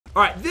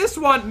All right, this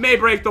one may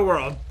break the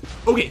world.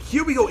 Okay,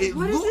 here we go.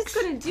 What is this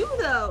gonna do,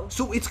 though?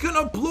 So it's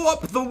gonna blow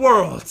up the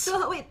world.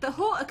 So, wait,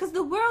 because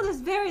the world is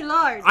very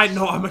large. I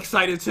know, I'm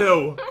excited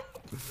too.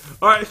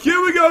 All right,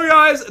 here we go,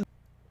 guys.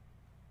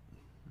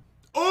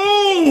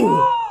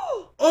 Oh!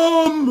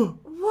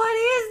 What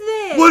is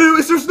this? What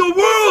is, there's no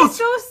world! This is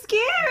so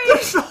scary!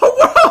 There's no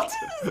world!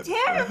 This is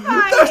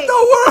terrifying! There's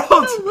no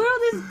world! The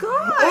world is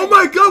gone! Oh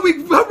my god,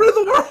 we got rid of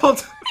the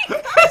world!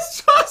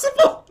 It's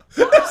possible!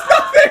 There's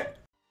nothing!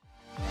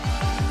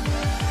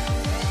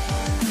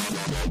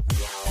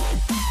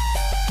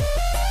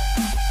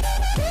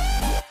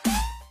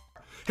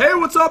 Hey,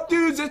 what's up,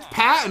 dudes? It's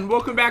Pat, and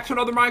welcome back to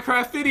another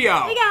Minecraft video.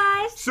 Hey,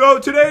 guys! So,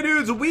 today,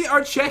 dudes, we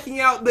are checking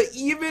out the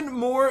Even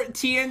More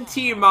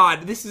TNT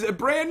mod. This is a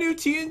brand new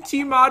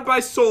TNT mod by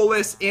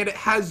Solus, and it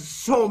has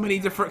so many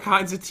different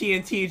kinds of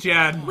TNT,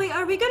 Jen. Wait,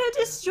 are we gonna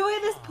destroy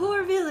this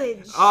poor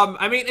village?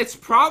 I mean, it's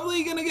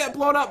probably gonna get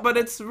blown up, but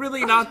it's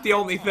really not the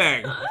only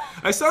thing.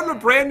 I started a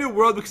brand new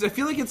world because I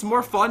feel like it's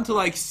more fun to,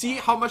 like, see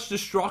how much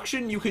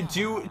destruction you could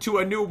do to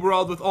a new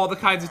world with all the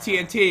kinds of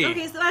TNT.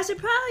 Okay, so I should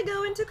probably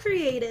go into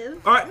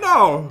creative. Alright,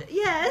 no.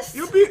 Yes.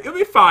 You'll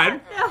be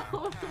fine.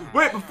 No.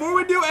 Wait, before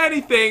we do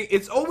anything,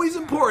 it's always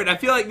important. I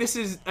feel like this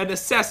is a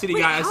necessity,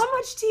 Wait, guys. how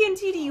much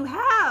TNT do you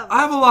have? I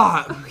have a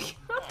lot.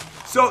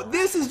 So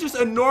this is just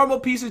a normal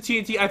piece of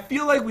TNT. I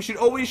feel like we should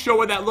always show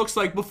what that looks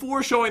like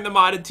before showing the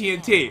modded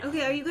TNT.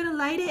 Okay, are you gonna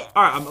light it?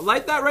 Alright, I'm gonna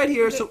light that right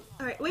here. Okay. So.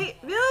 Alright, wait,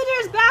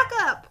 villagers, back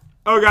up!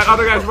 Oh god,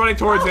 other guys running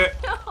towards it.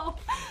 No.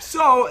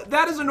 So,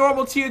 that is a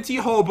normal TNT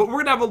hole, but we're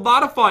gonna have a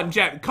lot of fun.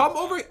 Jen, come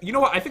over. You know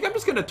what? I think I'm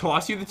just gonna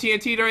toss you the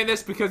TNT during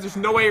this because there's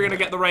no way you're gonna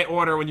get the right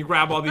order when you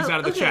grab all these out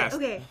of the chest.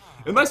 Okay.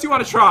 Unless you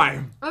want to try.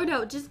 Oh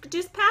no, just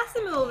pass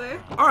them over.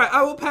 Alright,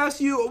 I will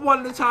pass you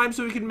one at a time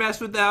so we can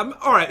mess with them.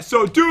 Alright,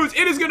 so dudes,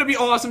 it is going to be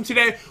awesome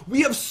today. We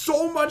have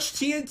so much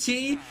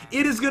TNT.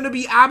 It is going to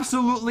be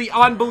absolutely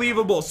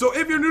unbelievable. So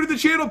if you're new to the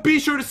channel, be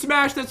sure to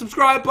smash that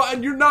subscribe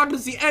button. You're not going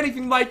to see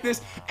anything like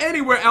this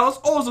anywhere else.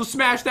 Also,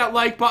 smash that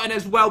like button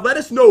as well. Let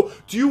us know,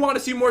 do you want to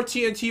see more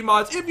TNT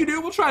mods? If you do,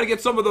 we'll try to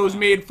get some of those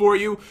made for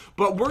you.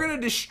 But we're going to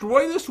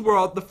destroy this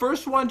world. The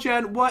first one,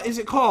 Jen, what is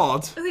it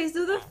called? Okay,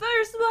 so the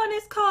first one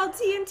is called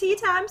TNT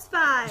times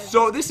 5.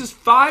 So this is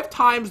 5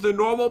 times the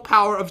normal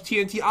power of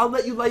TNT. I'll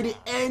let you light it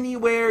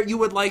anywhere you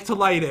would like to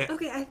light it.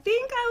 Okay, I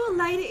think I will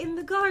light it in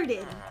the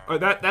garden. Oh,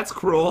 that's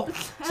cruel.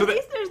 At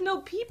least there's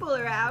no people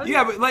around.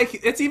 Yeah, but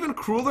like it's even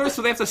crueler,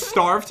 so they have to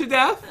starve to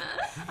death.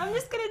 I'm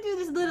just gonna do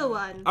this little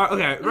one.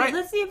 Okay, right.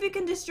 Let's see if we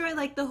can destroy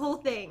like the whole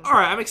thing. All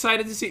right, I'm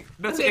excited to see.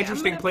 That's an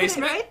interesting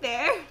placement. Put it right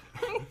there.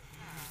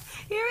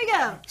 Here we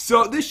go.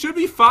 So this should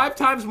be 5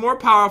 times more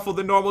powerful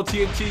than normal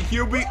TNT.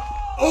 Here we.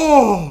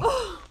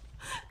 Oh.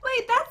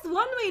 Wait, that's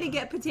one way to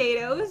get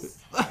potatoes.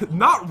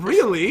 Not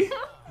really.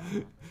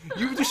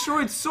 You've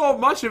destroyed so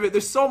much of it.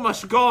 There's so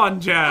much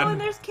gone, Jen. Oh, and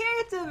there's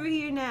carrots over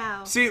here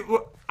now. See,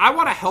 I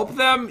want to help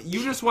them.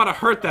 You just want to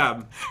hurt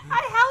them.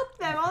 I help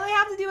them. All they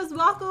have to do is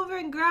walk over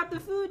and grab the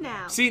food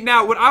now. See,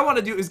 now what I want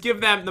to do is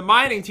give them the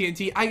mining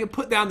TNT. I can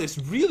put down this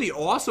really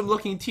awesome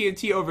looking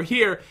TNT over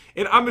here,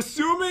 and I'm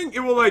assuming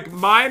it will like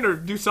mine or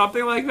do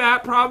something like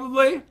that,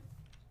 probably.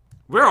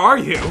 Where are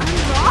you?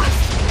 I'm lost.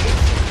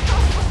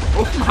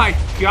 Oh my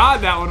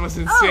god, that one was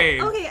insane.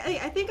 Oh, okay,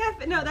 I think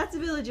no, that's a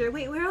villager.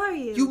 Wait, where are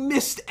you? You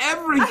missed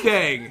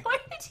everything. Where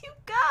did you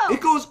go?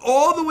 It goes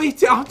all the way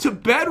down to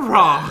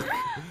bedrock.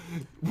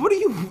 What are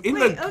you in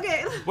the?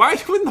 Okay. Why are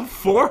you in the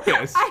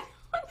forest? I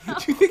don't know.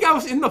 Do you think I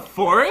was in the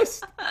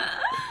forest?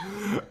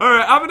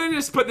 Alright, I'm gonna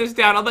just put this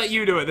down. I'll let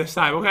you do it this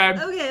time, okay?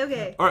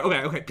 Okay.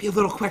 Alright, okay. Be a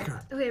little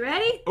quicker. Okay,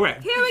 ready? Okay.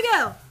 Here we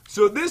go.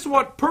 So this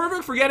one,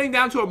 perfect for getting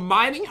down to a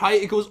mining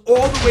height. It goes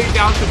all the way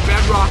down to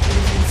bedrock. It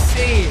is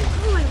insane.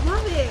 Oh, I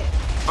love it.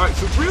 Alright,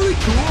 so really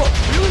cool.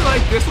 Really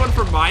like this one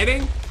for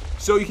mining.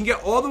 So you can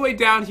get all the way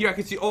down here. I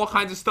can see all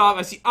kinds of stuff.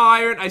 I see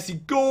iron, I see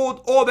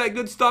gold, all that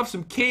good stuff.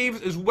 Some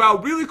caves as well.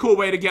 Really cool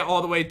way to get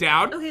all the way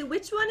down. Okay,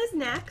 which one is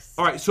next?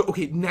 Alright, so,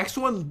 okay, next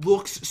one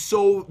looks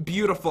so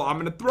beautiful. I'm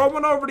gonna throw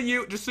one over to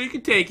you just so you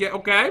can take it,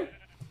 okay?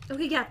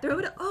 Okay, yeah, throw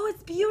it. Oh,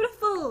 it's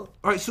beautiful.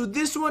 Alright, so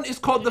this one is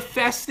called the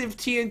Festive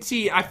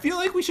TNT. I feel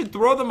like we should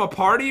throw them a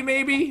party,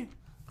 maybe?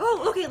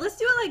 Oh, okay, let's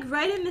do it like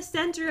right in the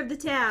center of the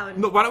town.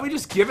 No, why don't we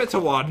just give it to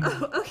one?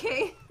 Oh,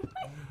 okay.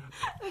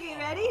 Okay,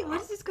 ready?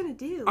 What is this gonna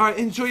do? Alright,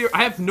 enjoy your.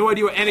 I have no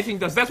idea what anything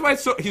does. That's why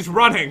it's so. He's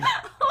running.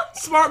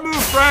 Smart move,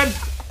 friend.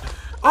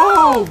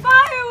 Oh!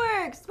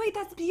 Fireworks! Wait,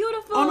 that's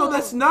beautiful. Oh no,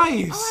 that's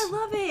nice. Oh, I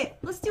love it.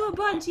 Let's do a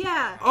bunch,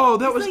 yeah. Oh,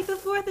 that it's was like the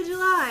 4th of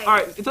July.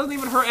 Alright, it doesn't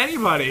even hurt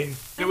anybody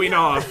that we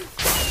know of.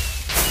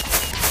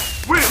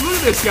 Wait, look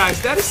at this,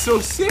 guys. That is so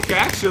sick,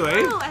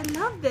 actually. Oh, I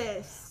love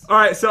this.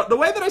 Alright, so the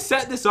way that I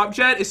set this up,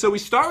 Jen, is so we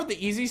start with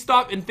the easy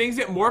stuff and things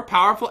get more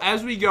powerful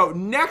as we go.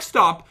 Next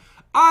up,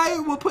 I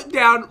will put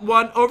down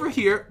one over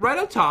here, right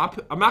on top.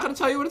 I'm not going to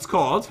tell you what it's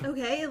called.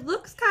 Okay, it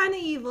looks kind of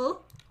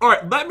evil.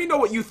 Alright, let me know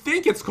what you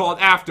think it's called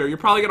after. You're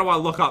probably going to want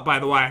to look up, by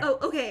the way. Oh,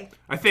 okay.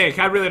 I think.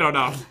 I really don't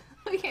know.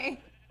 Okay.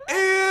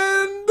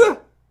 And...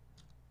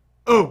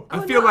 Oh,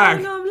 I feel lag.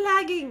 Oh, no, I'm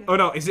lagging. Oh,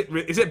 no. Is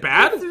it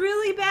bad? It's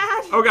really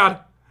bad. Oh, God.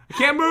 I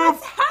can't move.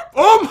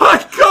 Oh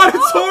my god,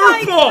 it's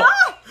horrible.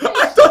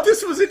 My I thought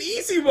this was an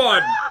easy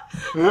one.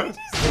 We just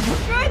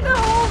destroyed the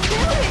whole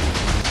village.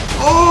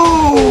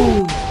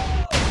 Oh,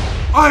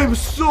 I'm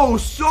so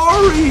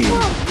sorry.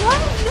 Whoa,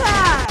 what is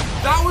that?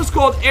 That was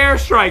called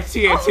airstrike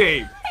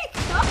TNT. Oh my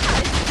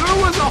god.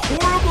 There was a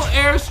horrible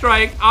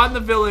airstrike on the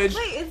village.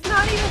 Wait, it's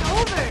not even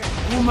over.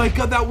 Oh my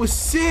god, that was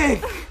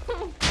sick.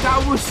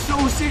 That was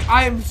so sick.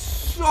 I am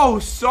so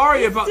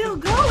sorry about Still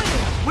going.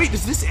 Wait,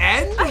 does this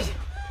end? I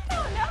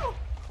don't know.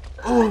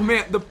 Oh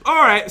man, all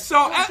right.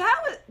 So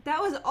That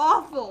was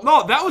awful.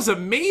 no, that was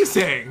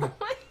amazing.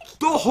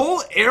 The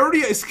whole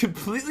area is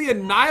completely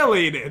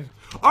annihilated.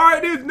 All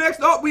right, dude, next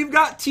up, we've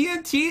got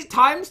TNT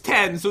times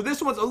 10. So this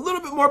one's a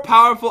little bit more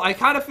powerful. I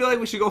kind of feel like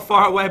we should go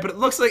far away, but it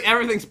looks like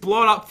everything's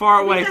blown up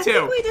far away, I too.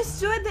 think we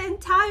destroyed the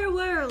entire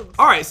world.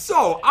 All right,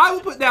 so I will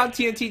put down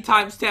TNT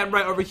times 10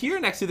 right over here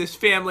next to this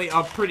family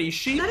of pretty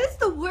sheep. That is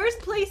the worst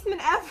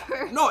placement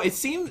ever. No, it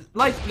seems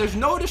like there's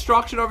no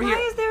destruction over here.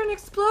 Why is there an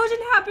explosion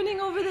happening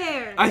over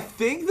there? I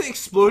think the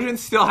explosion's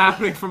still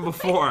happening from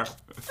before.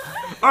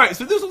 All right,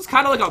 so this one's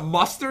kind of like a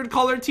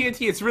mustard-colored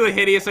TNT. It's really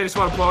hideous. I just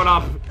want to blow it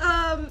up.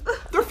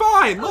 They're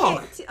fine.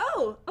 Look. Okay.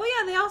 Oh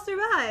yeah, they all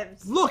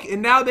survived. Look,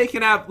 and now they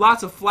can have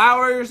lots of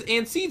flowers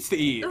and seeds to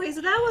eat. Okay,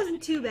 so that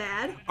wasn't too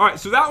bad. All right,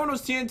 so that one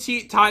was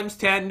TNT times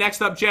 10.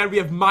 Next up, Jen, we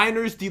have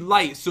Miner's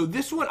Delight. So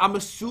this one, I'm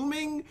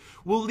assuming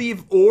will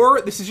leave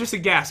ore. This is just a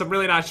guess. I'm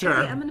really not sure.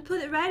 Okay, I'm gonna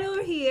put it right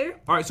over here.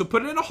 All right, so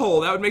put it in a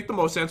hole. That would make the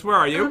most sense. Where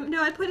are you?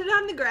 No, I put it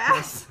on the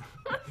grass.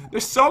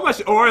 There's so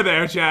much ore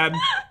there, Jen.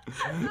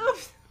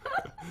 Oops.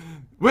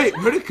 Wait,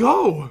 where'd it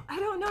go? I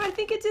don't know. I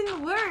think it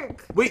didn't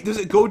work. Wait, does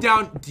it go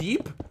down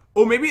deep?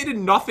 Oh, maybe it did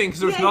nothing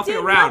because there was nothing it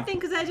did around. nothing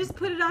because I just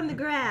put it on the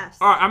grass.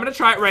 All right, I'm gonna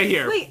try it right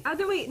here.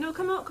 Wait, no,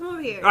 come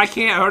over here. I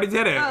can't. I already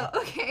did it. Oh,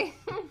 okay.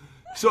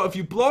 So if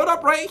you blow it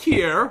up right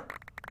here.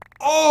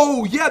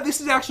 Oh, yeah, this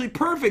is actually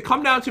perfect.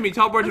 Come down to me.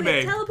 Teleport to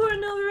me.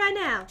 Teleporting over right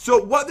now.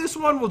 So what this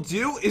one will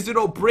do is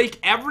it'll break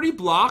every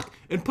block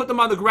and put them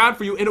on the ground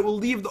for you, and it will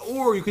leave the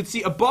ore. You can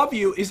see above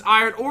you is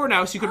iron ore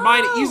now, so you can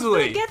mine it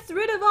easily. So it gets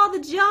rid of all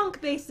the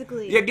junk,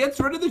 basically. Yeah, it gets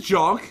rid of the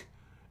junk,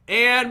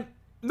 and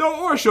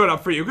no ore showed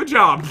up for you. Good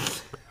job.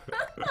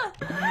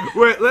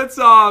 Wait, let's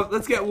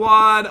get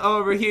one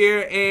over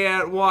here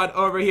and one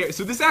over here.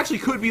 So this actually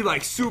could be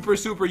like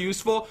super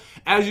useful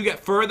as you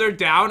get further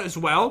down as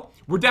well.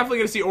 We're definitely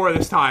gonna see ore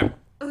this time.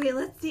 Okay,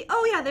 let's see.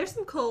 Oh yeah, there's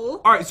some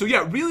coal. All right, so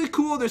yeah, really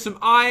cool. There's some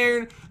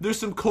iron, there's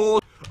some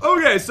coal.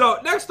 Okay, so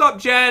next up,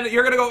 Jen,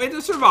 you're gonna go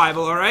into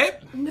survival, all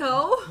right?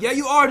 No. Yeah,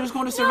 you are just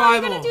going to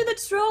survival. No, you're gonna do the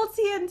troll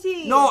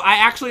TNT. No, I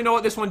actually know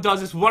what this one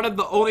does. It's one of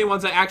the only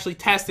ones I actually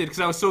tested because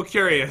I was so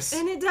curious.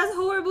 And it does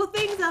horrible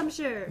things, I'm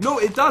sure. No,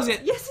 it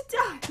doesn't. Yes, it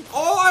does.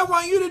 All I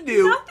want you to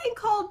do... Nothing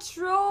called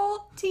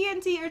troll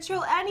TNT or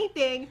troll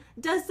anything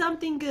does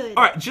something good.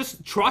 All right,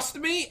 just trust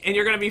me and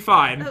you're gonna be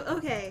fine. Oh,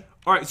 okay.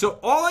 All right, so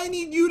all I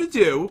need you to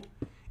do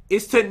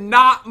is to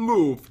not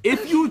move.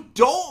 If you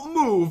don't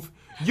move,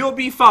 you'll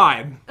be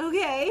fine.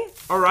 Okay.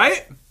 All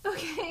right?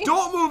 Okay.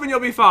 Don't move and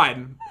you'll be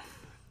fine.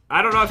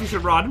 I don't know if you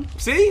should run.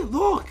 See?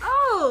 Look.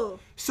 Oh.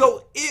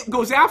 So it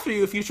goes after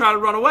you if you try to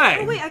run away.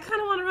 Oh, wait, I kind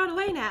of want to run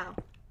away now.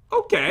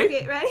 Okay.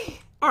 Okay, ready?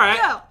 All right.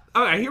 Go.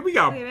 All right, here we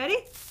go. Okay, ready?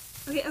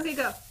 Okay,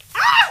 go.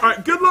 Ah! All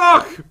right, good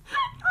luck.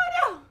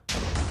 Oh, no.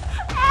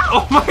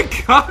 Oh my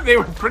god, they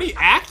were pretty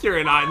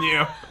accurate on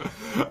you.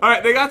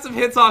 Alright, they got some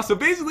hits off. So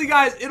basically,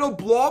 guys, it'll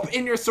blow up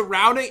in your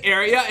surrounding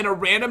area in a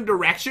random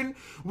direction,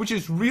 which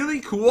is really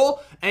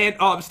cool. And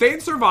stay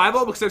in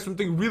survival because there's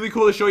something really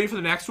cool to show you for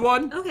the next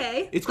one.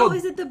 Okay. It's called... Oh,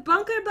 is it the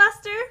bunker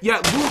buster? Yeah,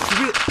 look,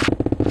 really...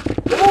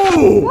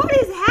 Oh! What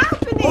is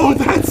happening? Oh,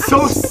 that's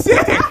so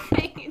sick!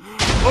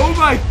 Oh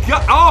my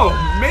god. Oh,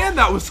 man,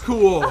 that was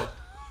cool.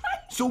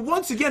 So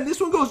once again, this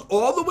one goes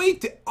all the way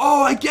to...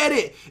 Oh, I get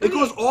it. It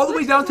goes all the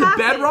way down to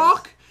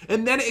bedrock,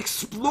 and then it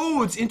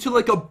explodes into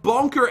like a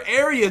bunker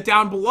area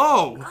down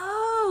below.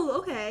 Oh,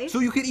 okay. So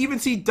you can even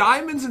see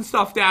diamonds and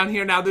stuff down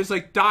here now. There's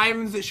like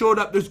diamonds that showed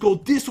up. There's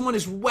gold. This one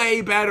is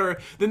way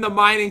better than the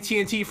mining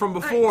TNT from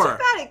before.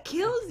 Too bad it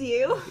kills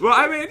you. Well,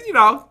 I mean, you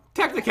know,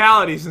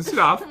 technicalities and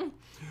stuff.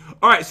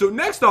 All right, so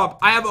next up,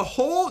 I have a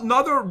whole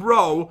nother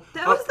row.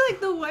 That was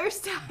like the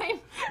worst time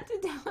to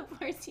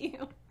teleport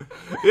you.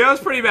 Yeah, it was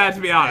pretty bad,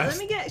 to be honest.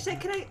 Let me get.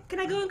 Can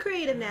I go in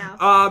creative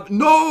now?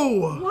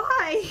 No.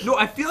 Why? No,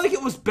 I feel like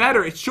it was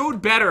better. It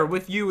showed better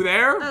with you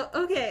there. Oh,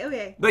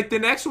 okay. Like the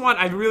next one,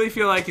 I really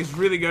feel like is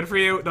really good for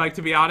you. Like,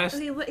 to be honest.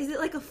 Okay, what is it,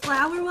 like a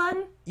flower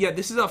one? Yeah,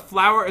 this is a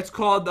flower. It's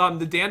called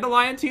the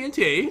dandelion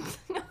TNT.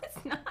 No,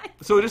 it's not.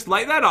 So just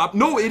light that up.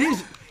 No, it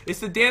is.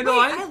 It's the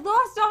dandelion. Wait, I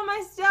lost all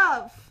my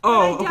stuff.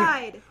 Oh,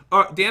 I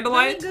died.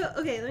 Dandelion.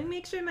 Let me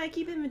make sure my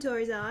keep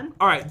inventory's on.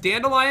 All right,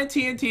 dandelion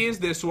TNT is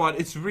this one.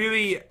 It's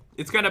really.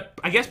 It's gonna,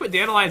 I guess, put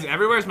dandelions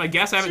everywhere is my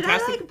guess. I haven't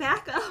tested. Should I,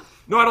 like, back up?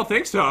 No, I don't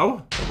think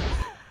so.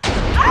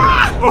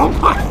 Ah! Oh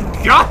my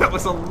god, that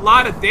was a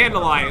lot of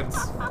dandelions.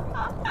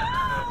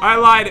 I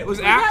lied. It was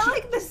Is actually...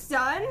 that like the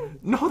sun?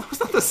 No, that was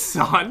not the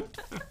sun.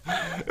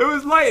 It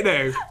was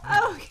lightning.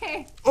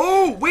 Okay.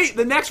 Oh, wait.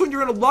 The next one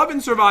you're going to love in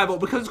survival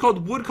because it's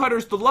called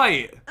Woodcutter's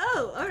Delight.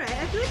 Oh, alright.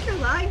 I feel like you're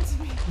lying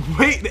to me.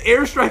 Wait, the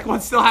airstrike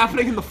one's still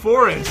happening in the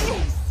forest. It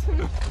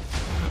is.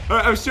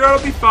 Alright, I'm sure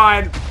it'll be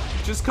fine.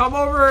 Just come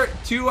over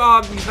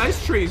to these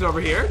nice trees over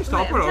here. Just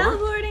Okay, teleport I'm over.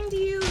 teleporting to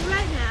you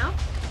right now.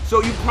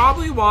 So you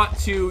probably want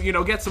to, you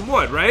know, get some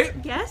wood, right?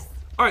 Yes?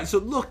 Alright, so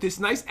look, this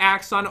nice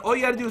axe on it. All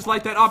you gotta do is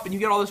light that up and you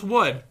get all this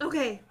wood.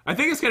 Okay. I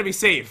think it's gonna be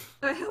safe.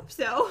 I hope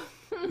so.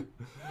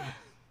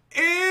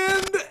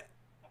 And...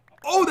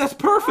 Oh, that's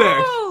perfect!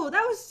 Oh,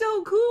 that was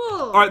so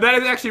cool. Alright, that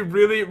is actually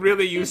really,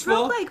 really It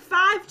useful. broke like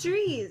 5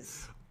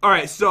 trees.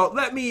 Alright, so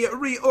let me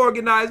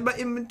reorganize my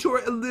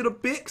inventory a little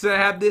bit because I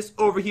have this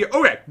over here.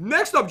 Okay,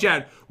 next up,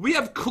 Jen, we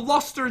have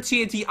cluster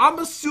TNT. I'm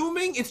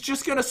assuming it's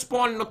just going to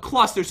spawn in a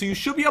cluster, so you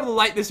should be able to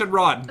light this and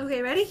run.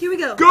 Okay, ready? Here we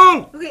go.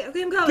 Go! Okay,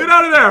 I'm going. Get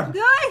out of there! I'm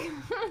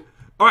going.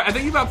 Alright, I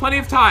think you've got plenty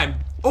of time.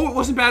 Oh, it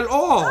wasn't bad at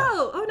all.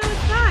 Oh no, it's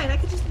fine. I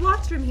could just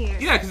watch from here.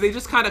 Yeah, because they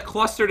just kind of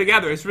cluster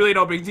together. It's really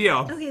no big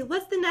deal. Okay,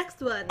 what's the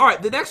next one?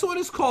 Alright, the next one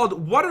is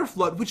called Water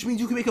Flood, which means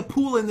you can make a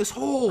pool in this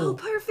hole. Oh,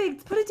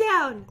 perfect. Put it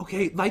down.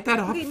 Okay, light that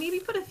up. Okay, maybe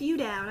put a few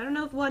down. I don't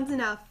know if one's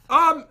enough.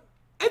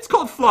 It's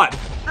called Flood.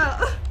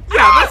 Oh.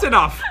 Yeah, that's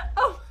enough.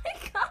 Oh my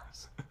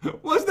gosh.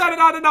 Was that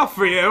not enough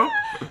for you?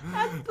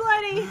 That's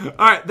plenty.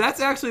 Alright, that's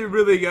actually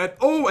really good.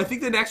 Oh, I think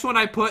the next one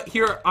I put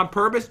here on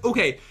purpose.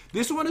 Okay,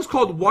 this one is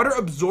called Water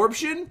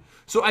Absorption.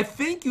 So I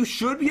think you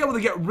should be able to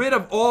get rid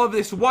of all of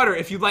this water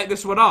if you light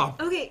this one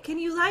up. Okay, can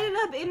you light it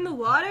up in the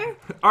water?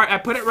 Alright, I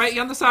put it right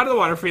on the side of the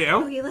water for you.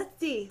 Okay, let's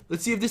see.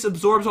 Let's see if this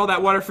absorbs all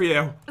that water for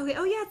you. Okay,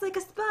 oh yeah, it's like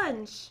a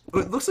sponge. Oh,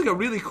 it looks like a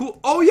really cool...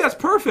 Oh, yeah, it's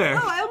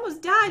perfect. Oh, I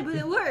almost died, but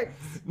it worked.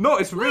 No,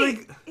 it's really...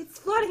 Wait, it's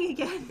flooding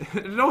again.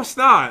 No, it's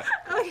not.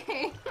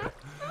 Okay.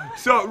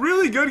 So,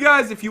 really good,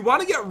 guys. If you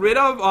want to get rid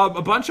of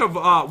a bunch of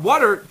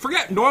water,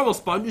 forget normal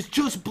sponges,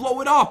 just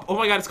blow it up. Oh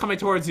my god, it's coming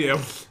towards you.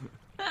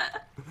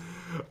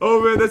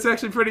 Oh man, that's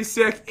actually pretty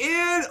sick.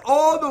 And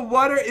all the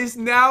water is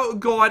now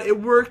gone. It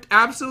worked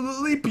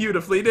absolutely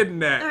beautifully,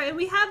 didn't it? Alright, and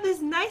we have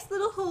this nice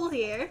little hole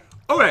here.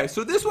 Okay,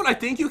 so this one I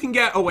think you can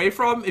get away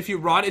from if you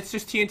run. It's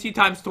just TNT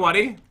times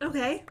 20.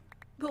 Okay.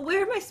 But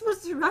where am I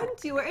supposed to run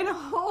to? We're in a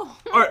hole.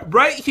 Alright,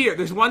 right here.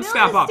 There's one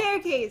step up.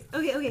 Staircase.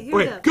 Okay, here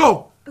we Okay, go.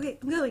 go! Okay,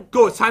 I'm going.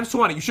 Go, it's times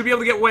 20. You should be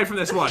able to get away from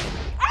this one.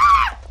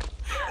 Ah!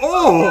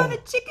 Oh! No,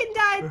 the chicken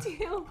died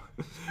too.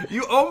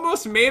 You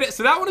almost made it.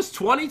 So that one is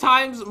 20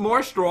 times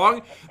more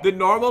strong than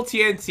normal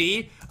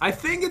TNT. I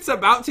think it's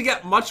about to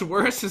get much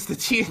worse as the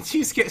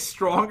TNTs get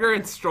stronger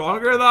and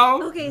stronger,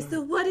 though. Okay,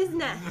 so what is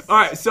next?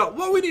 Alright, so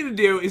what we need to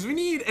do is we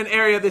need an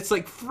area that's,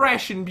 like,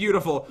 fresh and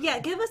beautiful. Yeah,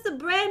 give us a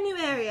brand new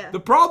area. The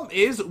problem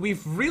is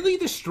we've really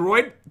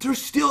destroyed...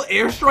 There's still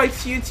airstrike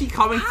TNT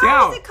coming How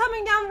down. is it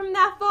coming down from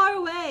that far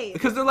away?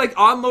 Because they're, like,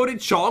 unloaded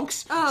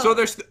chunks. Oh. So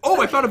there's...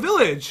 Oh, I found a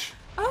village.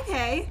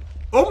 Okay.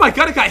 Oh my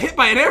god, it got hit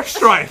by an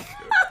airstrike.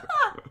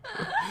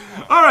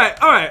 Alright,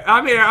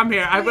 I'm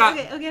here. I've got...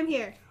 Okay, I'm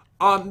here.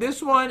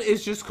 This one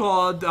is just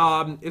called,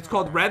 it's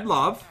called Red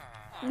Love.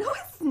 No,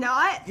 it's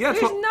not. Yeah,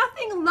 There's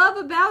nothing love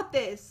about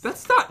this.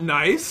 That's not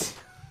nice.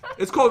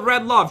 It's called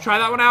Red Love. Try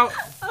that one out.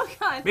 Oh,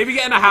 God. Maybe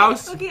get in a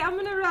house. Okay, I'm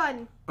gonna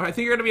run. I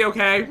think you're gonna be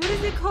okay. What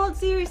is it called,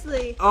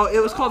 seriously? Oh, it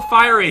was called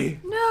Fiery.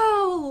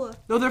 No.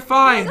 No, they're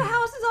fine. The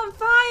house is on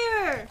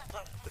fire.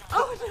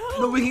 Oh,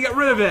 no. No, we can get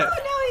rid of it. Oh,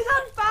 no, he's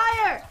on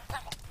fire.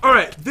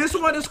 Alright, this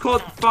one is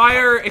called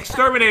Fire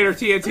Exterminator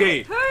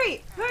TNT.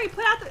 Hurry,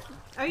 put out the...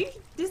 Are you...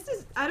 This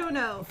is... I don't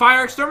know.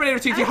 Fire Exterminator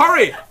TNT,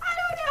 hurry! I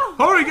don't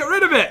know. Hurry, get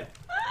rid of it!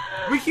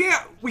 We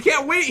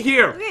can't wait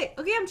here. Okay,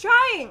 I'm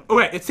trying.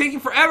 Okay, it's taking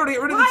forever to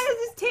get rid of Why this.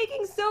 is this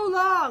taking so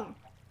long?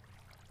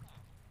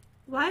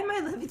 Why am I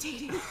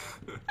levitating?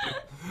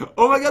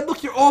 Oh my god,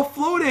 look, you're all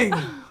floating.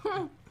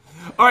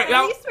 Alright, At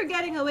now... least we're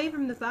getting away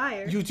from the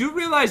fire. You do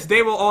realize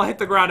they will all hit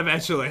the ground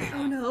eventually.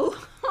 Oh, no.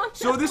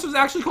 So this was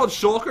actually called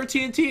Shulker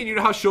TNT, and you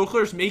know how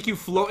Shulkers make you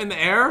float in the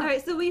air?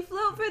 Alright, so we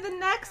float for the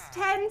next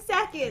 10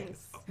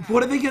 seconds.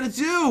 What are they gonna I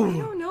do?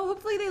 don't know.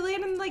 Hopefully they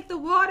land in, like, the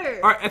water.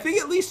 Alright, I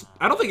think at least...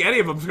 I don't think any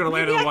of them's gonna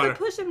land in the Maybe I water. could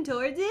push them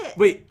towards it.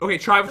 Wait, okay,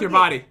 try with your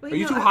body. Wait, Are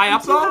you no, too high I'm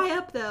up, though? too high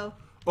up, though.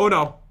 Oh,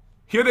 no.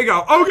 Here they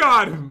go. Oh,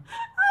 God!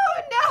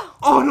 Oh, no.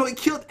 Oh, no, it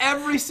killed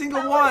every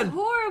single That one. was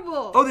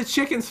horrible. Oh, the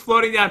chicken's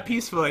floating down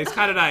peacefully. It's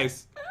kind of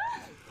nice.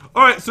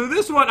 Alright, so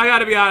this one, I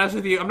gotta be honest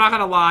with you. I'm not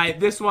gonna lie.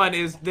 This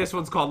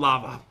one's called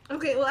Lava.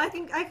 Okay, well, I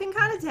can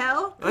kind of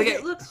tell. 'Cause Okay.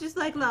 It looks just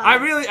like lava.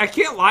 I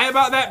can't lie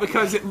about that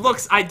because it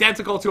looks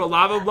identical to a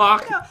lava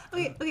block. No,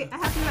 okay, I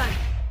have to run.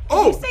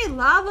 Oh! Did you say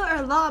lava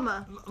or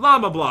llama?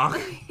 Llama block.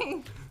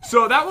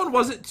 So that one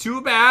wasn't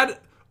too bad.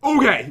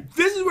 Okay,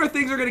 this is where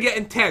things are gonna get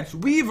intense.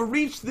 We've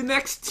reached the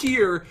next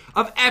tier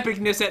of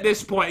epicness at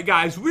this point,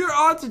 guys. We're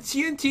on to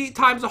TNT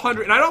times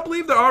 100, and I don't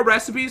believe there are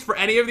recipes for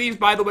any of these,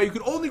 by the way. You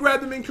can only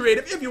grab them in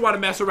creative if you want to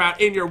mess around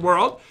in your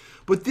world.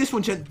 But this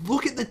one, Jen,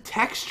 look at the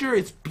texture.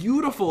 It's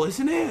beautiful,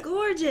 isn't it?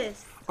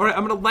 Gorgeous. Alright,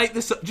 I'm gonna light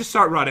this up. Just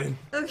start running.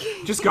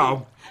 Okay. Just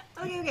go.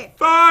 Okay.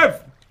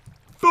 5,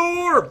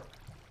 4,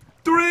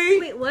 3,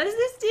 Wait, what does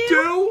this do?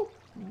 2,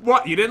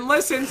 1. You didn't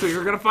listen, so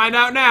you're gonna find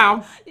out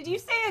now. Did you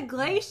say a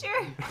glacier?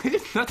 I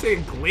did not say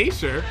a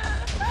glacier.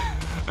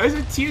 I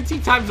said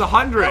TNT times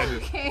 100.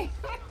 Okay.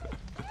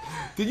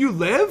 Did you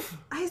live?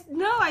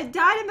 No, I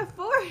died in the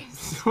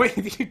forest. Wait,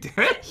 you did?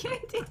 Yeah, I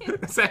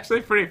did. That's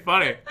actually pretty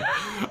funny.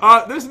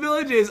 This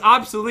village is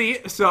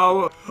obsolete,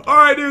 so...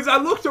 Alright, dudes, I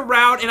looked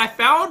around and I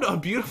found a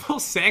beautiful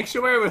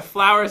sanctuary with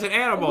flowers and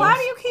animals. Why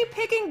do you keep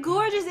picking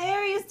gorgeous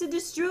areas to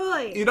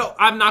destroy? You know,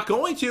 I'm not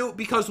going to,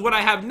 because what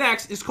I have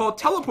next is called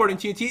teleporting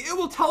TNT. It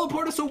will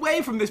teleport us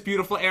away from this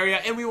beautiful area,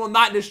 and we will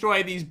not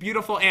destroy these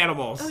beautiful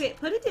animals. Okay,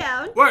 put it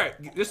down.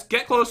 Alright, just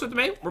get closer to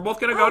me. We're both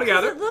gonna go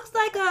together. It looks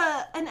like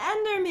an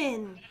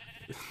Enderman.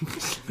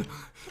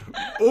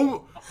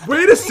 Oh,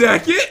 wait a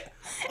second.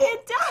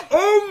 It does.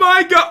 Oh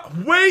my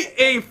god. Wait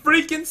a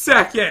freaking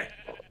second.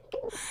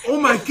 Oh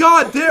my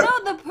god, there.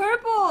 No, the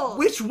purple.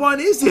 Which one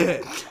is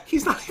it?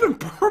 He's not even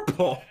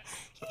purple.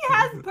 He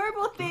has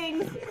purple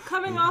things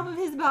coming off of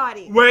his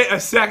body. Wait a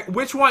sec.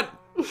 Which one?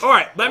 All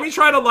right, let me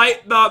try to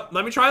light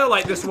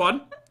this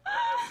one.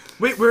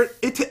 Wait,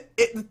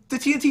 the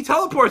TNT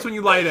teleports when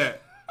you light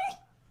it.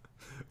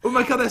 Oh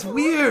my god, that's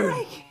weird.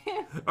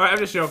 Alright, I'm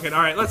just joking.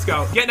 Alright, let's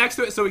go. Get next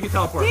to it so we can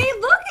teleport. See,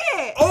 look at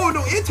it. Oh,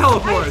 no, it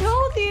teleports. I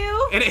told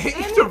you. And it hit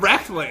you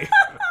directly.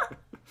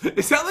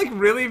 Is that like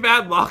really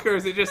bad luck or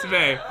is it just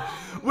me?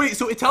 Wait,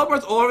 so it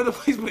teleports all over the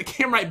place but it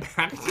came right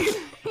back to you?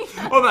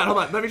 Hold on.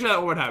 Let me try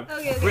that one more time.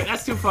 Okay. Wait,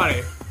 that's too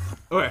funny.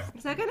 Okay.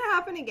 Is that gonna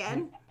happen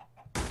again?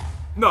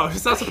 No,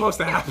 it's not supposed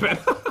to happen.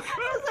 That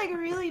was like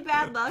really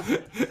bad luck.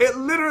 It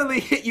literally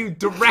hit you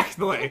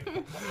directly.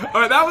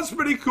 Alright, that was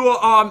pretty cool.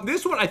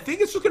 This one, I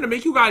think it's just gonna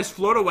make you guys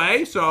float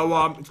away.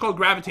 So, it's called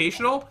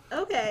gravitational.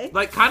 Okay.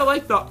 Like, kind of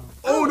like the...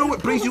 Oh, no,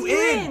 it brings you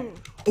in.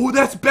 Oh,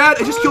 that's bad.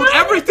 I just killed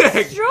everything.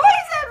 It destroys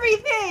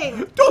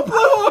everything. Don't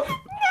blow up.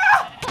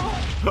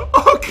 No.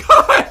 Oh,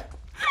 God.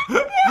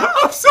 No.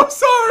 I'm so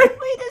sorry.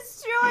 We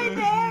destroyed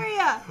the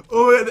area.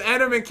 Oh, the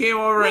Enderman came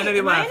over and then he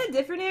am left. I in a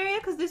different area?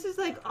 Because this is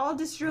like all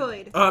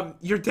destroyed.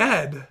 You're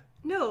dead.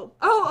 No.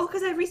 Oh,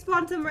 because I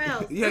respawned somewhere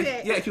else. Yeah,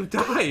 Okay. yeah, you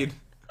died.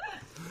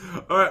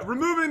 Alright,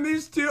 removing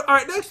these two.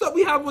 Alright, next up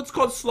we have what's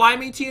called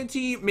slimy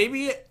TNT.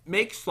 Maybe it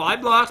makes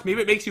slide blocks.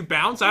 Maybe it makes you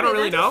bounce. I don't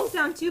really know. That doesn't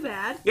sound too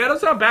bad. Yeah, it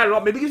doesn't sound bad at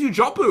all. Maybe it gives you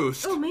jump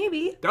boost. Oh,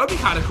 maybe. That would be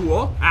kind of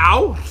cool.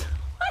 Ow.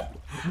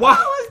 What?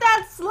 How was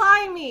that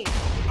slimy?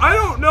 I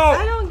don't know.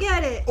 I don't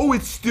get it. Oh,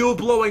 it's still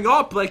blowing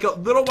up. Like a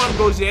little one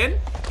goes in,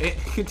 it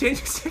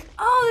continues.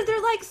 Oh,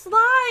 they're like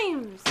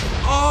slimes.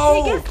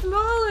 Oh. They get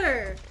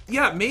smaller.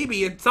 Yeah,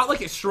 maybe. It's not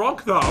like it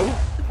shrunk though.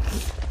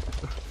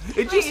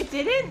 It It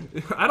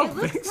didn't? I don't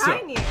it think looks so.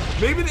 tinier.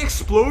 Maybe the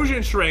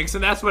explosion shrinks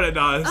and that's what it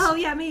does. Oh,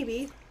 yeah,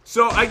 maybe.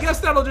 So I guess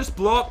that'll just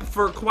blow up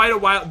for quite a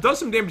while. It does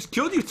some damage.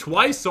 Killed you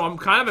twice, so I'm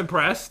kind of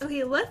impressed.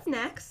 Okay, what's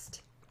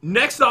next?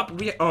 Next up,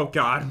 oh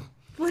god.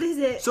 What is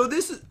it? So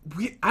this is,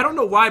 I don't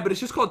know why, but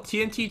it's just called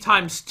TNT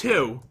times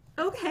 2.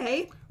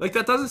 Okay. Like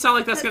that doesn't sound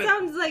like that's That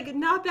sounds like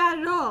not bad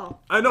at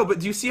all. I know, but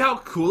do you see how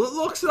cool it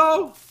looks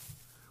though?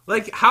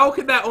 Like, how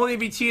could that only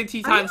be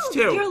TNT times 2?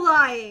 You're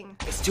lying.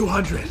 It's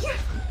 200.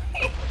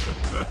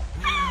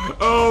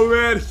 Oh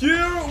man,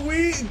 here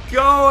we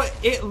go.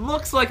 It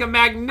looks like a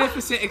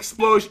magnificent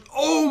explosion.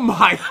 Oh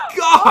my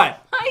god.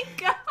 Oh my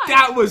god.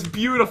 That was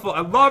beautiful.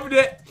 I loved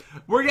it.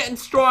 We're getting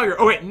stronger.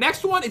 Oh wait,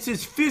 next one, it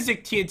says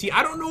physics TNT.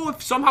 I don't know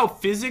if somehow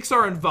physics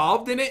are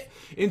involved in it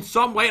in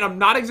some way, and I'm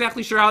not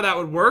exactly sure how that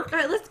would work.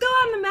 Alright, let's go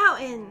on the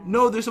mountain.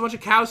 No, there's a bunch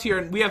of cows here,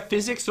 and we have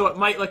physics, so it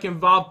might like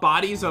involve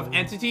bodies of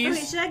entities.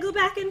 Okay, should I go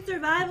back in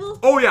survival?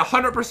 Oh yeah,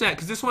 100%,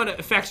 because this one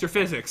affects your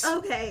physics.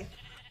 Okay.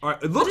 Alright,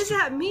 it What looks... does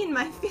that mean,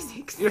 my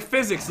physics? Your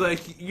physics,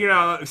 like, you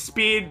know,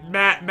 speed,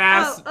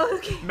 mass, Oh,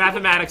 okay.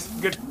 mathematics,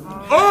 good.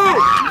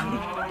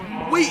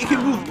 Oh! Wait, it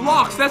can move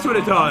blocks, that's what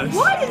it does.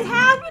 What is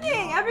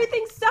happening?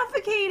 Everything's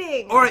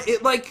suffocating. Alright,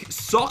 it like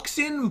sucks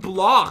in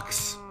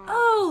blocks.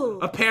 Oh.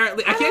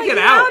 Apparently, I How can't do I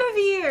get out. of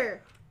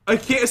here. I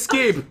can't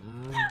escape.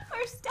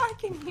 We're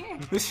stuck in here.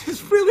 This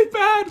is really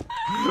bad.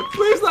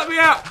 Please let me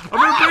out. I'm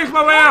gonna break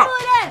my way out.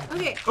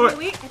 Okay, Alright.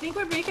 wait, I think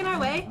we're breaking our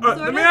way.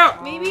 Let me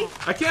out. Maybe.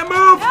 I can't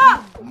move.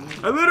 No.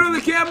 I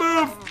literally can't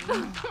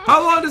move.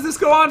 How long does this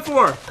go on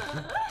for?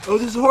 Oh,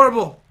 this is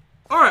horrible.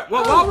 Alright,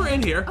 well, while we're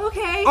in here.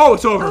 Okay. Oh,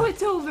 it's over. Oh,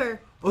 it's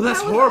over. Oh, that's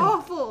that was horrible.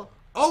 Awful.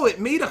 Oh, it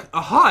made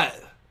a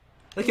hut.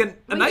 Like a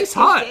Wait, nice it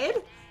hut. did?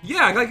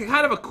 Yeah, like a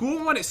kind of a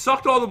cool one. It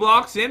sucked all the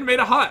blocks in, made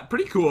a hut.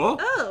 Pretty cool.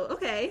 Oh,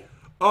 okay.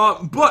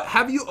 But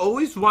have you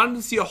always wanted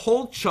to see a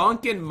whole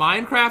chunk in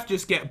Minecraft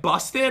just get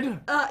busted?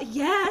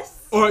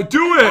 Yes. Alright,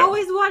 do it! I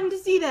always wanted to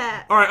see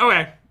that. Alright,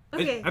 okay.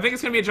 Okay. I think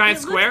it's gonna be a giant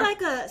It square.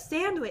 looks like a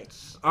sandwich.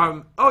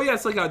 Oh yeah,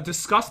 it's like a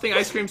disgusting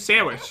ice cream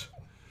sandwich.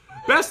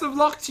 Best of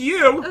luck to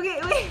you! Okay,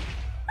 wait.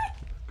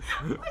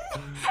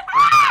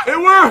 It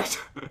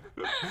worked!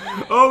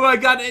 Oh my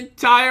god, the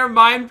entire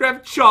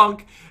Minecraft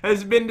chunk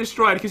has been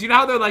destroyed. Because you know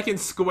how they're like in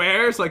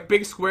squares, like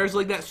big squares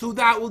like that? So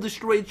that will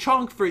destroy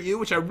chunk for you,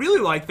 which I really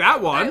like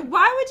that one.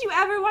 Why would you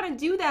ever want to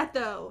do that,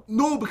 though?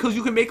 No, because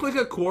you can make like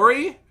a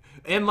quarry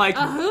and like...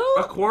 A who?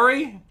 A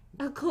quarry?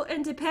 In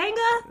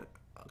Topanga?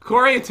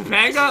 Corey and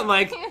Topanga,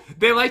 like,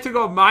 they like to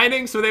go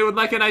mining, so they would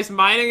like a nice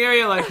mining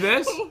area like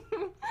this.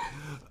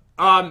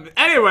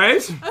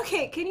 Anyways.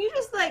 Okay, can you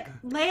just, like,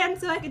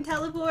 land so I can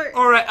teleport?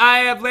 Alright, I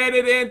have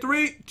landed in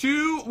 3,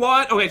 2,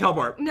 1. Okay,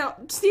 teleport. No,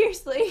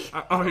 seriously.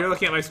 Oh, you're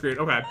looking at my screen.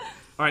 Okay.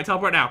 Alright,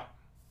 teleport now.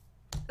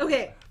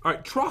 Okay.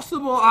 Alright,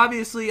 trustable,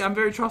 obviously. I'm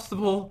very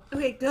trustable.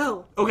 Okay,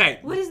 go. Okay.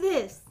 What is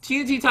this?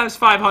 TNT times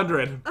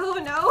 500.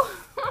 Oh, no.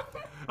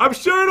 I'm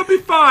sure it'll be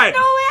fine. No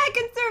way I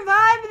can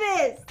survive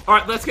this.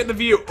 Alright, let's get the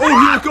view. Oh,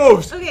 here it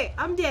goes. Okay,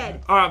 I'm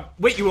dead.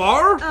 Wait, you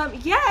are?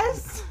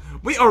 Yes.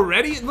 Wait,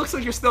 already? It looks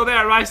like you're still there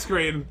on my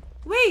screen.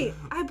 Wait,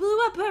 I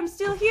blew up, but I'm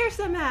still here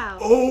somehow.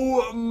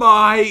 Oh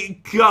my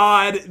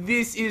god,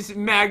 this is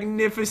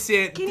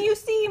magnificent. Can you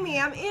see me?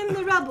 I'm in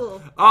the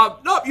rubble.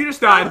 Nope, you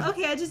just died. Oh,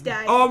 okay, I just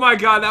died. Oh my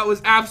god, that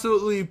was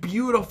absolutely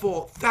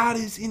beautiful. That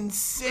is How do you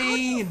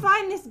insane.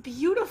 find this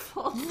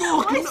beautiful?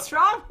 Look, What is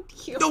wrong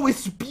with you? No,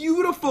 it's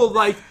beautiful.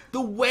 Like,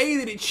 the way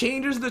that it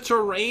changes the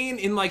terrain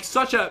in, like,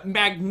 such a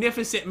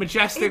magnificent,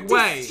 majestic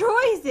way.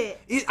 Destroys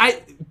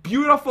it.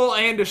 Beautiful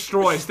and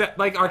destroys. That,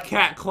 like, our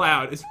cat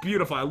Cloud. It's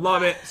beautiful. I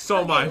love it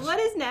so much. What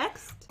is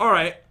next?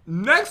 Alright,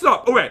 next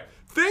up. Okay,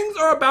 things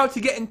are about to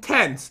get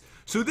intense.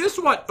 So this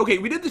one, okay,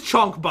 we did the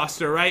chunk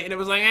buster, right? And it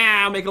was like,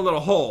 I'll make a little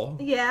hole.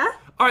 Yeah.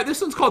 Alright, this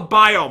one's called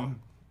biome.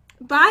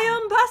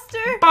 Biome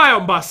buster?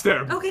 Biome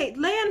buster. Okay,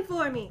 land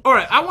for me.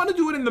 Alright, I want to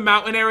do it in the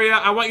mountain area.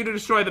 I want you to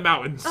destroy the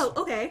mountains. Oh,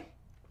 okay.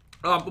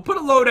 We'll put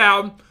a low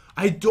down.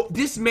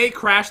 This may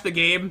crash the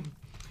game.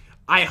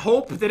 I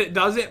hope that it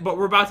doesn't, but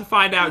we're about to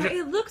find out.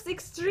 It looks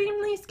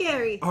extremely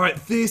scary. Alright,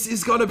 this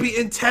is gonna be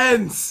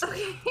intense.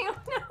 Okay,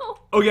 no.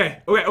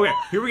 Okay,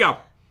 here we go.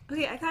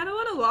 Okay, I kind of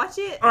want to watch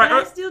it, All right,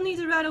 but I still need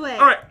to run away.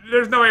 Alright,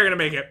 there's no way you're gonna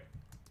make it.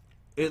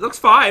 It looks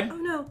fine.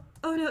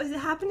 Oh no, is it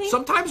happening?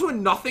 Sometimes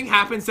when nothing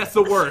happens, that's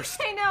the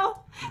worst. I know.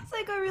 It's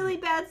like a really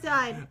bad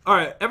sign.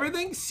 Alright,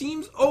 everything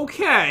seems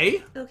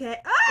okay. Okay.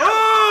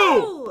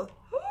 Oh!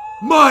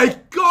 My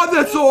god,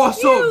 that's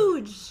awesome!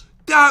 Huge!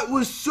 That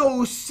was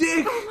so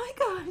sick! Oh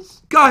my gosh.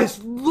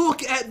 Guys,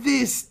 look at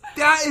this.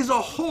 That is a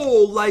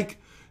hole like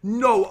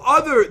no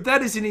other.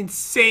 That is an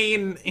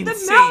insane. The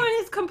mountain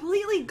is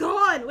completely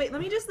gone. Wait,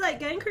 let me just like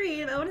get in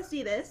creative. I want to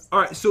see this.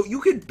 Alright, so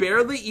you could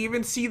barely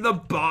even see the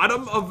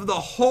bottom of the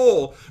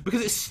hole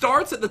because it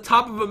starts at the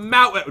top of a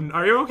mountain.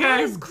 Are you okay? That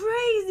is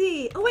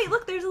crazy. Oh wait,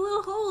 look, there's a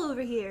little hole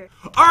over here.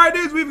 Alright,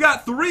 dudes, we've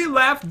got 3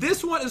 left.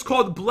 This one is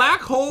called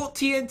Black Hole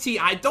TNT.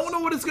 I don't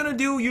know what it's gonna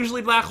do.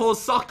 Usually black holes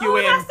suck you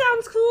in. That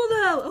sounds cool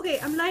though. Okay,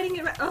 I'm lighting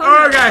it right.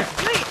 Oh, okay.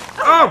 Wait.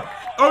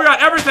 Oh god,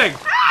 everything.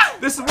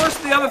 This is worse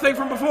than the other thing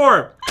from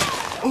before.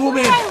 Oh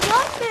man. I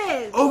love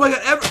this. Oh my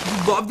god,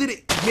 you loved it?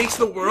 It makes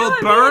the world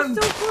No, burn?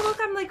 It's so cool. Look,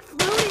 I'm like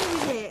floating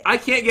with it. I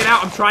can't get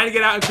out. I'm trying to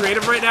get out in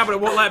creative right now, but it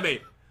won't let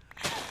me.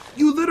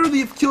 You literally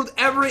have killed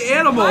every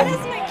animal. Why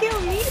doesn't it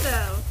kill me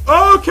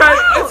though? Okay,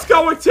 it's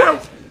going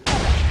to.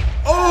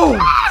 Oh,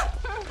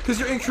 because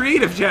you're in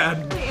creative,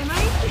 Jen. Wait, am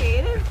I in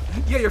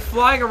creative? Yeah, you're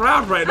flying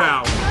around right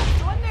now. I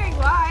was wondering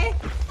why.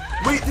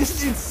 Wait, this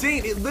is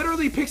insane. It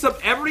literally picks up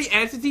every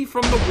entity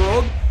from the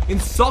world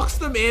and sucks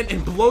them in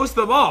and blows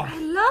them up. I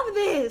love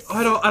this.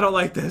 I don't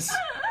like this.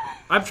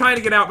 I'm trying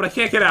to get out, but I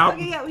can't get out.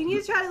 Okay, yeah, we need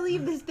to try to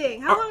leave this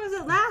thing. How long does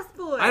it last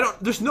for?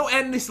 There's no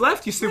enemies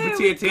left, you stupid Where are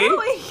we TNT.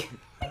 going?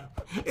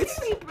 It's.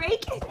 Can we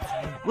break it?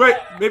 Wait,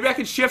 maybe I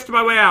can shift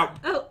my way out.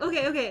 Oh,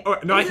 okay. Oh,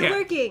 no, I can't. Is it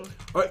working?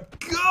 Alright,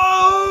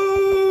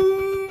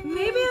 go!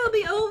 Maybe it'll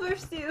be over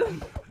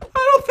soon.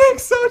 I don't think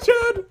so,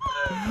 Jen.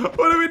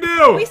 What do we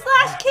do? We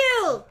slash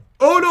kill.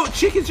 Oh no,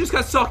 chickens just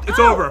got sucked. It's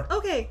over.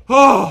 Okay.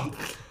 Oh,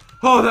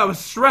 that was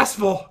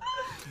stressful.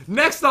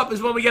 Next up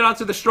is when we get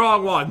onto the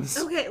strong ones.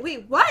 Okay,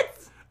 wait, what?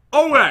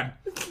 Okay.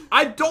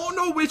 I don't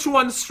know which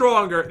one's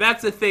stronger.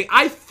 That's the thing.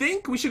 I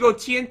think we should go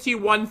TNT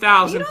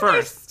 1000 There's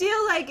first.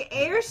 still like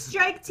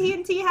airstrike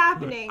TNT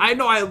happening. I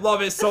know, I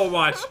love it so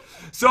much.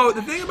 So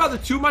the thing about the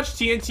Too Much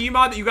TNT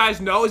mod that you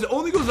guys know is it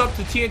only goes up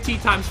to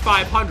TNT times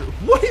 500.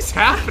 What is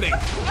happening?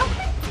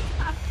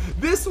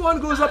 This one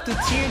goes up to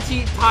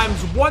TNT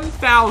times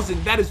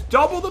 1000. That is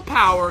double the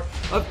power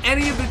of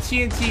any of the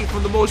TNT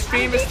from the most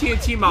famous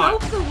TNT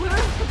mod. The world.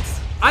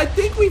 I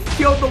think we've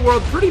killed the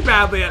world pretty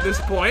badly at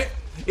this point.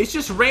 It's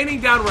just raining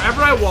down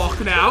wherever I walk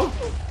now.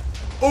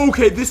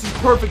 Okay, this is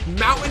perfect.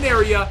 Mountain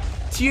area,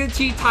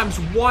 TNT times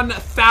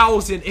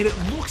 1000, and it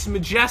looks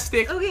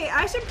majestic. Okay,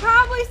 I should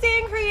probably stay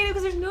in creative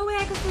because there's no way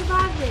I can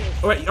survive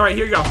this. All right,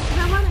 here you go.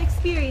 I want to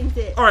experience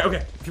it. All right,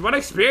 okay. If you want to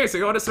experience it,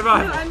 you want to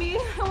survive. No, I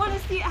mean, I want to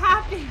see it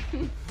happen.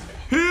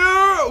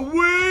 Here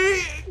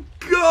we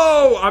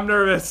go. I'm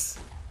nervous.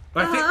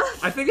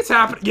 I think it's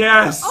happening.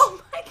 Yes.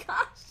 Oh my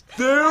gosh.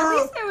 At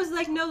least there was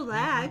like no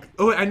lag.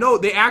 Oh, I know.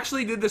 They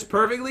actually did this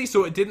perfectly,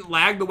 so it didn't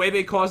lag the way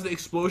they caused the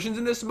explosions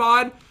in this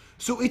mod.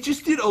 So it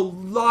just did a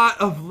lot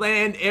of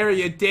land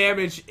area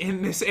damage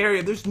in this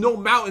area. There's no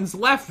mountains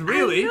left,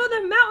 really. I know,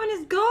 the mountain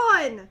is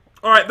gone.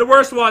 All right, the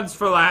worst ones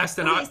for last.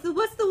 Okay, so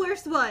what's the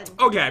worst one?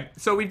 Okay,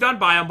 so we've done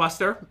Biome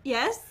Buster.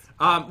 Yes.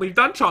 We've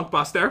done Chunk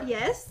Buster.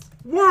 Yes.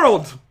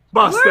 World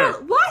Buster.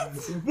 What?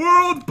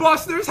 World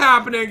busters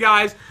happening,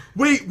 guys.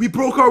 Wait, we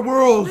broke our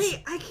world.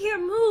 Wait, I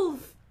can't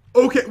move.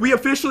 Okay, we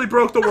officially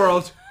broke the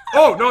world.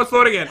 Oh, no, it's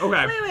loading in.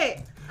 Okay.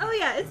 Wait. Oh,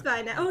 yeah, it's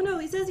fine now. Oh, no,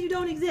 it says you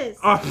don't exist.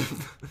 No,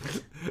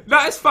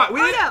 it's fine.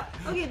 No.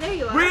 Okay, there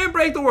you are. We didn't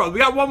break the world. We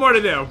got one more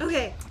to do.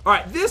 Okay. All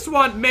right, this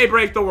one may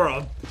break the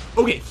world.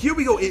 Okay, here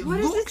we go. What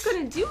is this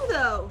gonna do,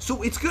 though?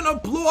 So it's gonna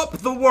blow up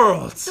the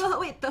world. So,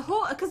 wait,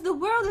 because the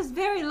world is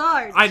very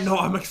large. I know,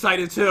 I'm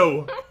excited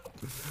too.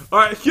 All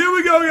right, here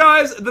we go,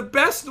 guys. The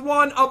best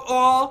one of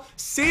all,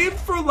 saved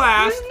for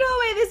last. There's no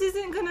way this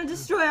isn't gonna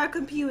destroy our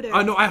computer.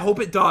 I know, I hope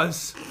it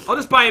does. I'll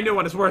just buy a new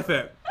one. It's worth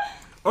it.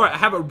 All right, I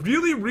have a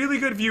really, really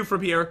good view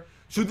from here.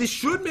 So this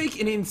should make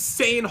an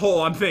insane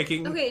hole, I'm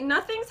thinking. Okay,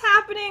 nothing's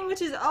happening,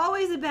 which is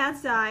always a bad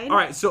sign. All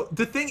right, so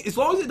the thing, as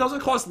long as it doesn't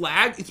cause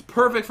lag, it's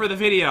perfect for the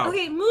video.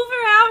 Okay, move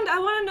around. I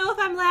want to know if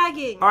I'm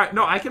lagging. All right,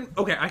 no, I can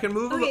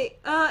move. Okay,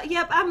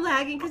 yep, I'm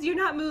lagging because you're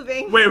not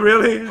moving. Wait,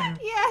 really?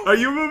 Yes. Are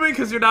you moving?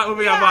 Because you're not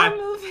moving on Yeah, mine. I'm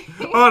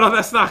moving. Oh, no,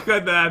 that's not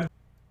good then.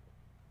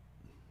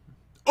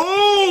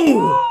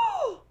 Oh!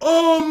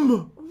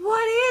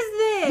 What is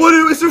this? What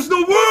is, there's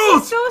no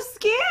world! So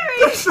scary.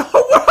 There's no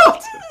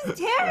world! This is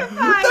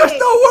terrifying. There's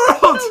no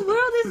world! The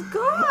world is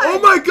gone. Oh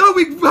my god,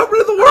 we got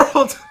rid of the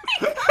world!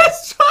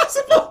 It's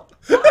possible!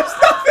 There's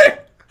nothing!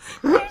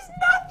 There's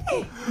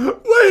nothing.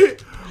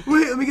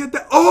 Wait, let me get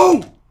that.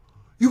 Oh!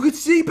 You can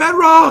see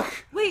bedrock!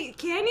 Wait,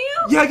 can you?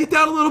 Yeah, get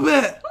down a little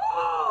bit.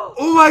 Oh,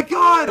 Oh my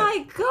god! oh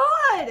my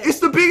god. It's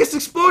the biggest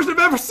explosion I've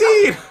ever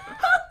seen!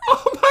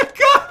 Oh my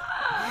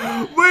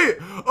god! Wait!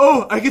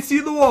 Oh, I can see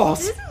the walls!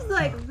 This is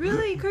like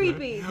really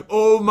creepy.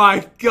 Oh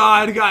my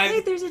god, guys!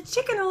 Wait, there's a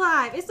chicken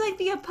alive. It's like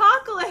the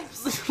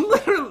apocalypse.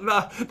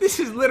 This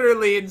is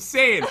literally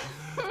insane.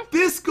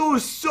 This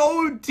goes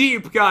so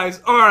deep,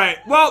 guys. Alright,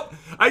 well,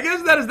 I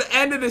guess that is the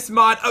end of this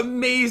mod.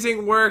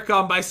 Amazing work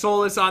by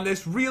Solus on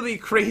this really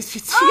crazy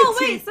TNT. Oh,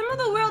 wait, some of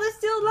the world is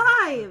still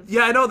alive.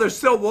 Yeah, I know, there's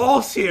still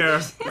walls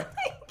here.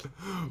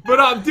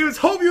 But, dudes,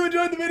 hope you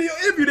enjoyed the video.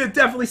 If you did,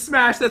 definitely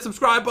smash that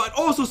subscribe button.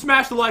 Also,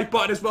 smash the like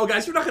button as well,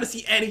 guys. You're not going to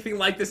see anything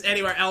like this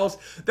anywhere else.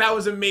 That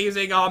was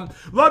amazing.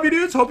 Love you,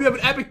 dudes. Hope you have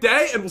an epic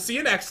day, and we'll see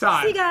you next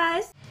time. See you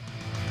guys.